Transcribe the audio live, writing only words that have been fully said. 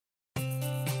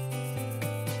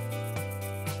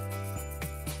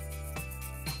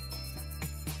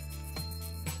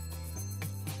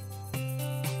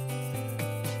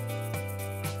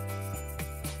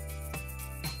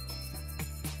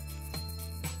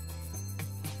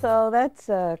So that's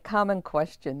a common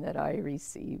question that I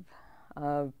receive.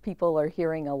 People are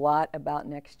hearing a lot about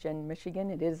NextGen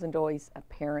Michigan. It isn't always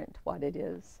apparent what it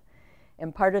is.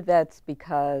 And part of that's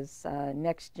because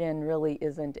NextGen really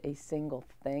isn't a single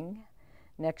thing.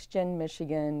 NextGen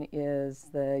Michigan is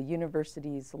the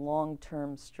university's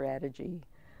long-term strategy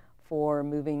for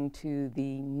moving to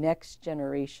the next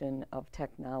generation of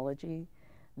technology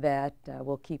that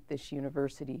will keep this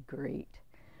university great.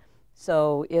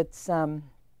 So it's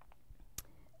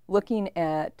looking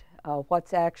at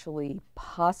what's actually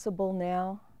possible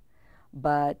now,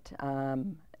 but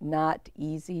not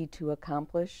easy to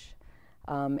accomplish,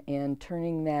 and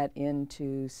turning that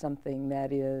into something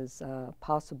that is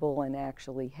possible and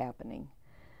actually happening.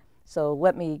 So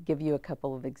let me give you a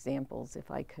couple of examples,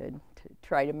 if I could, to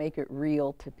try to make it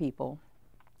real to people.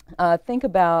 Think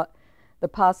about the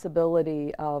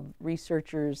possibility of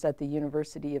researchers at the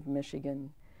University of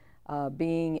Michigan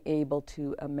being able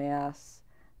to amass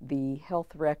the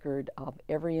health record of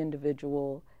every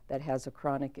individual that has a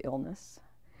chronic illness,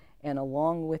 and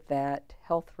along with that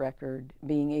health record,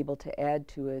 being able to add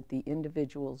to it the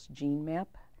individual's gene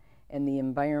map and the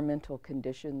environmental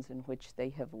conditions in which they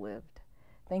have lived.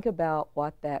 Think about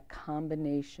what that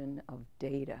combination of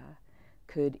data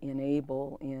could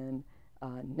enable in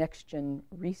next-gen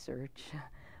research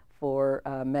for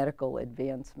medical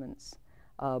advancements,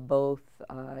 both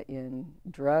in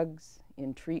drugs,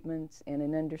 in treatments, and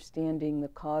in understanding the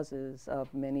causes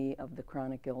of many of the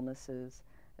chronic illnesses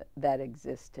that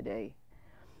exist today.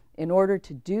 In order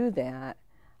to do that,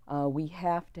 we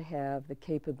have to have the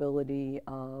capability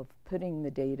of putting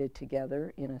the data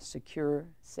together in a secure,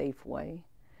 safe way.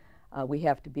 We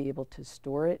have to be able to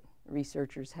store it.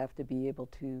 Researchers have to be able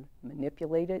to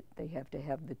manipulate it. They have to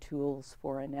have the tools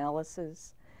for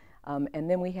analysis. And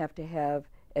then we have to have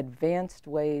advanced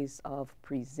ways of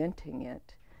presenting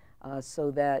it so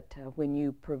that when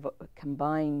you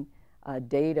combine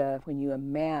data, when you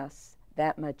amass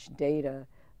that much data,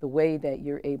 the way that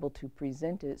you're able to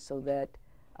present it so that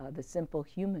the simple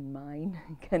human mind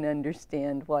can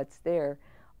understand what's there,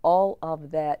 all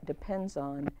of that depends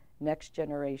on next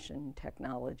generation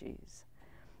technologies.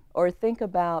 Or think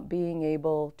about being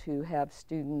able to have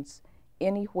students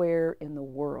anywhere in the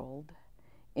world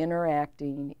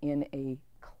interacting in a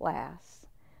class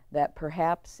that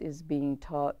perhaps is being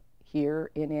taught here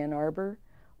in Ann Arbor,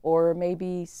 or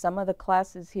maybe some of the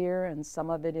classes here and some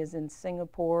of it is in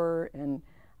Singapore and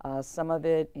some of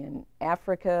it in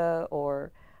Africa,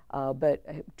 or but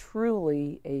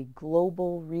truly a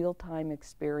global real-time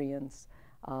experience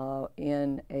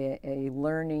in a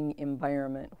learning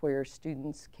environment where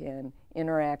students can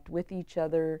interact with each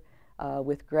other,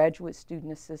 with graduate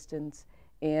student assistants,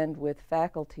 and with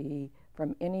faculty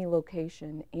from any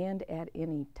location and at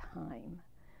any time.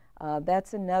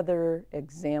 That's another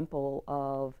example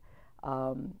of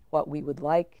what we would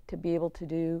like to be able to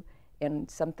do, and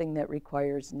something that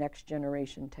requires next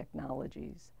generation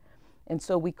technologies. And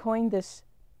so we coined this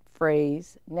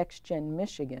phrase, NextGen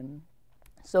Michigan,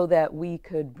 so that we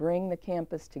could bring the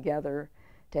campus together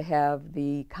to have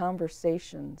the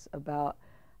conversations about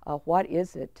what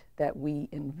is it that we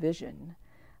envision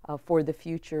for the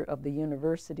future of the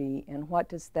university, and what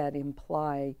does that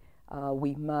imply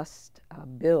we must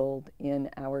build in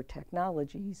our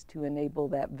technologies to enable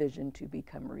that vision to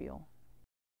become real.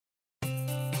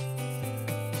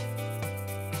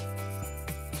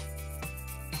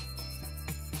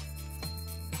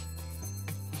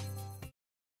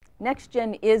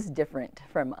 NextGen is different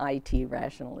from IT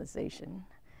rationalization.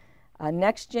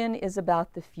 NextGen is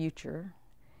about the future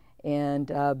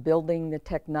and building the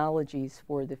technologies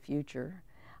for the future.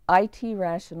 IT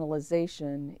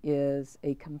rationalization is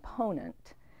a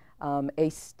component, a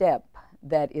step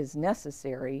that is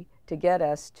necessary to get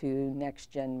us to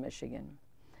NextGen Michigan.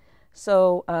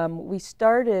 So we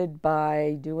started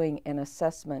by doing an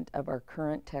assessment of our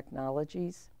current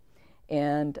technologies.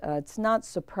 And it's not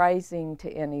surprising to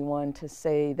anyone to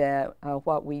say that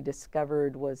what we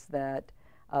discovered was that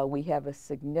we have a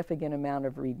significant amount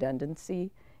of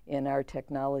redundancy in our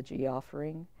technology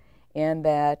offering, and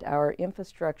that our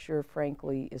infrastructure,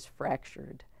 frankly, is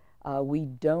fractured. We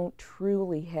don't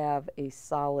truly have a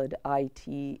solid IT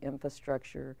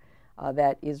infrastructure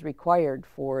that is required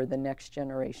for the next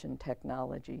generation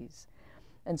technologies.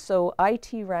 And so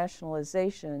IT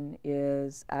rationalization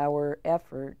is our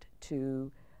effort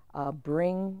to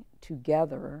bring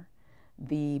together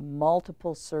the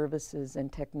multiple services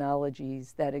and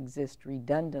technologies that exist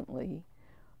redundantly,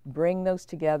 bring those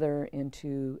together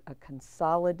into a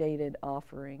consolidated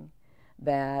offering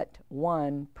that,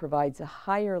 one, provides a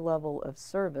higher level of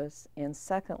service, and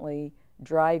secondly,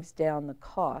 drives down the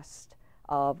cost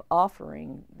of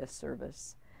offering the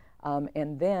service.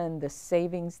 And then the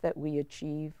savings that we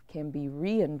achieve can be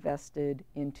reinvested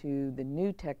into the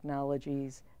new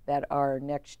technologies that are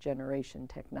next generation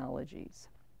technologies.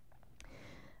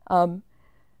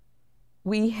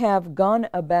 We have gone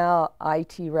about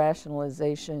IT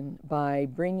rationalization by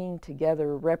bringing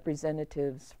together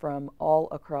representatives from all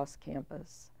across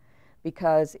campus,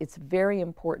 because it's very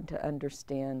important to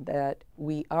understand that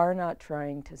we are not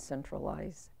trying to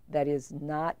centralize. That is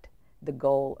not the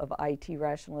goal of IT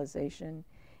rationalization,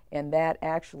 and that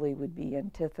actually would be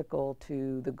antithetical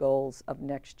to the goals of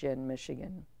NextGen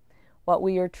Michigan. What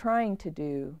we are trying to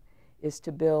do is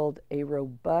to build a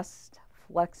robust,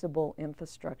 flexible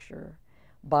infrastructure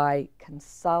by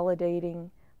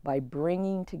consolidating, by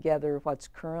bringing together what's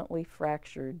currently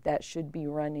fractured that should be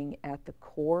running at the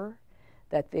core,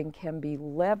 that then can be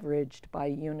leveraged by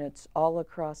units all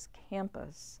across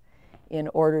campus in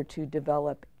order to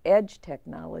develop edge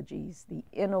technologies, the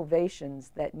innovations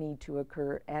that need to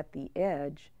occur at the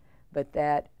edge, but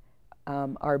that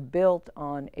are built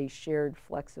on a shared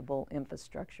flexible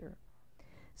infrastructure.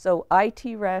 So IT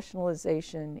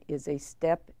rationalization is a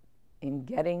step in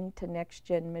getting to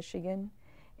NextGen Michigan,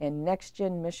 and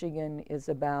NextGen Michigan is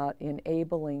about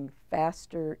enabling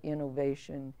faster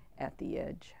innovation at the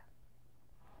edge.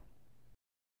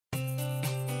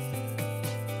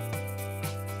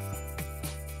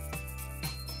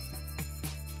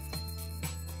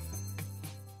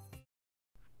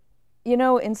 You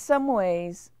know, in some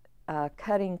ways,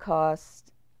 cutting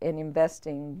costs and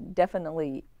investing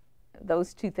definitely,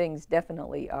 those two things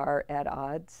definitely are at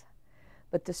odds.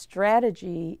 But the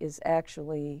strategy is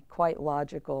actually quite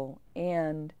logical,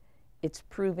 and it's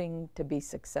proving to be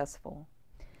successful.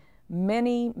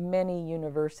 Many, many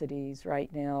universities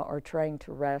right now are trying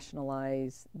to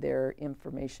rationalize their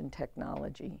information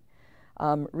technology.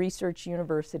 Research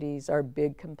universities are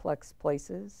big, complex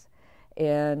places,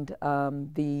 and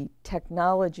the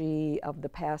technology of the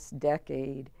past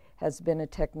decade has been a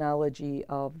technology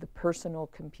of the personal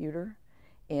computer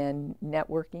and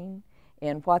networking.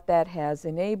 And what that has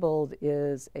enabled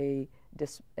is a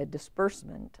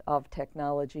disbursement of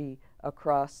technology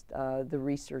across the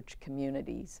research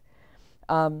communities.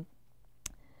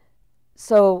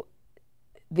 So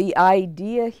the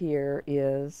idea here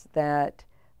is that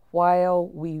while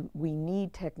we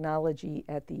need technology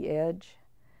at the edge,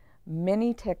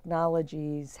 many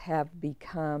technologies have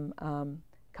become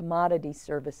commodity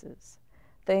services.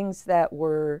 Things that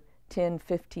were 10,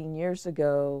 15 years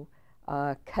ago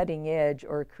cutting edge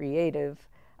or creative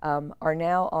are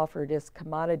now offered as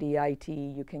commodity IT.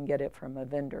 You can get it from a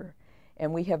vendor.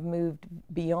 And we have moved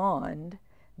beyond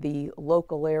the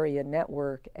local area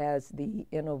network as the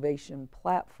innovation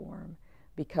platform,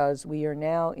 because we are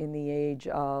now in the age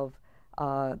of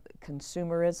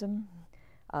consumerism,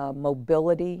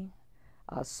 mobility,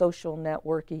 social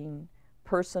networking,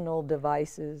 personal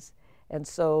devices, and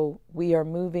so we are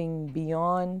moving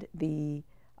beyond the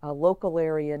local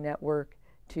area network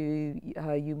to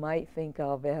you might think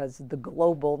of as the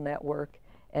global network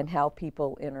and how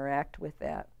people interact with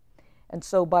that. And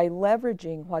so by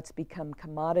leveraging what's become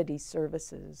commodity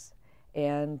services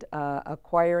and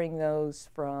acquiring those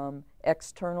from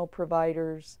external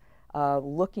providers,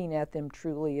 looking at them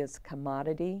truly as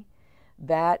commodity,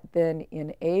 that then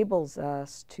enables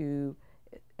us to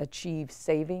achieve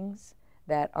savings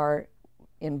that are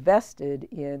invested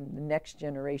in the next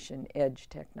generation edge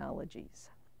technologies.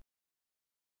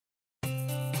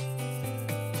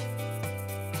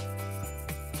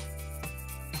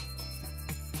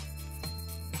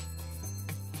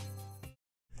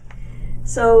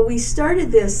 So we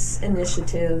started this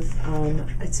initiative,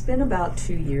 it's been about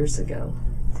 2 years ago,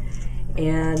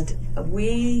 and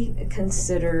we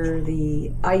consider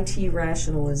the IT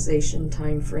rationalization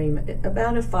timeframe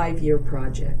about a 5-year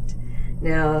project.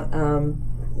 Now,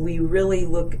 we really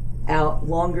look out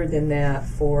longer than that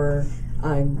for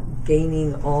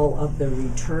gaining all of the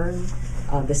return,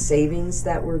 the savings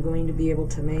that we're going to be able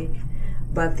to make.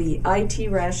 But the IT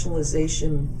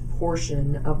rationalization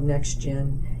portion of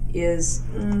NextGen is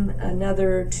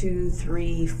another 2,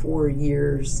 3, 4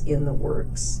 years in the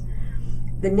works.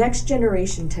 The next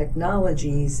generation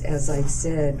technologies, as I've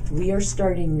said, we are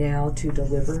starting now to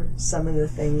deliver. Some of the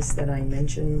things that I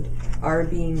mentioned are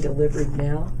being delivered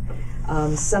now.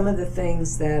 Some of the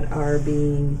things that are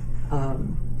being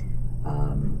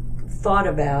thought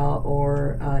about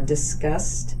or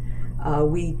discussed,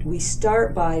 we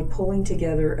start by pulling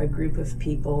together a group of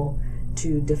people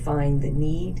to define the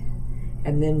need,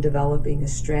 and then developing a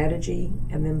strategy,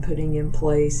 and then putting in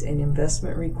place an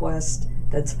investment request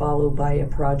that's followed by a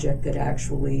project that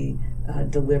actually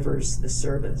delivers the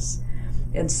service.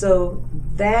 And so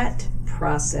that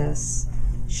process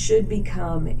should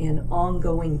become an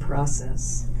ongoing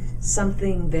process,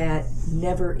 something that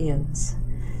never ends,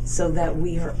 so that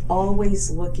we are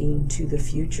always looking to the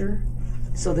future,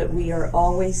 so that we are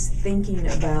always thinking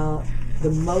about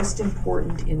the most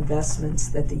important investments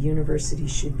that the university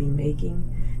should be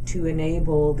making to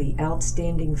enable the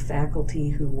outstanding faculty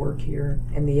who work here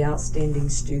and the outstanding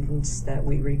students that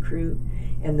we recruit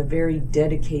and the very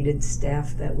dedicated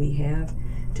staff that we have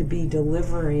to be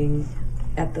delivering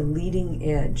at the leading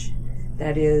edge.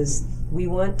 That is, we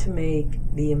want to make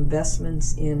the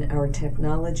investments in our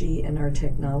technology and our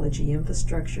technology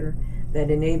infrastructure that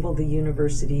enable the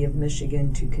University of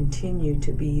Michigan to continue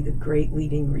to be the great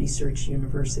leading research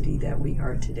university that we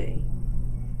are today.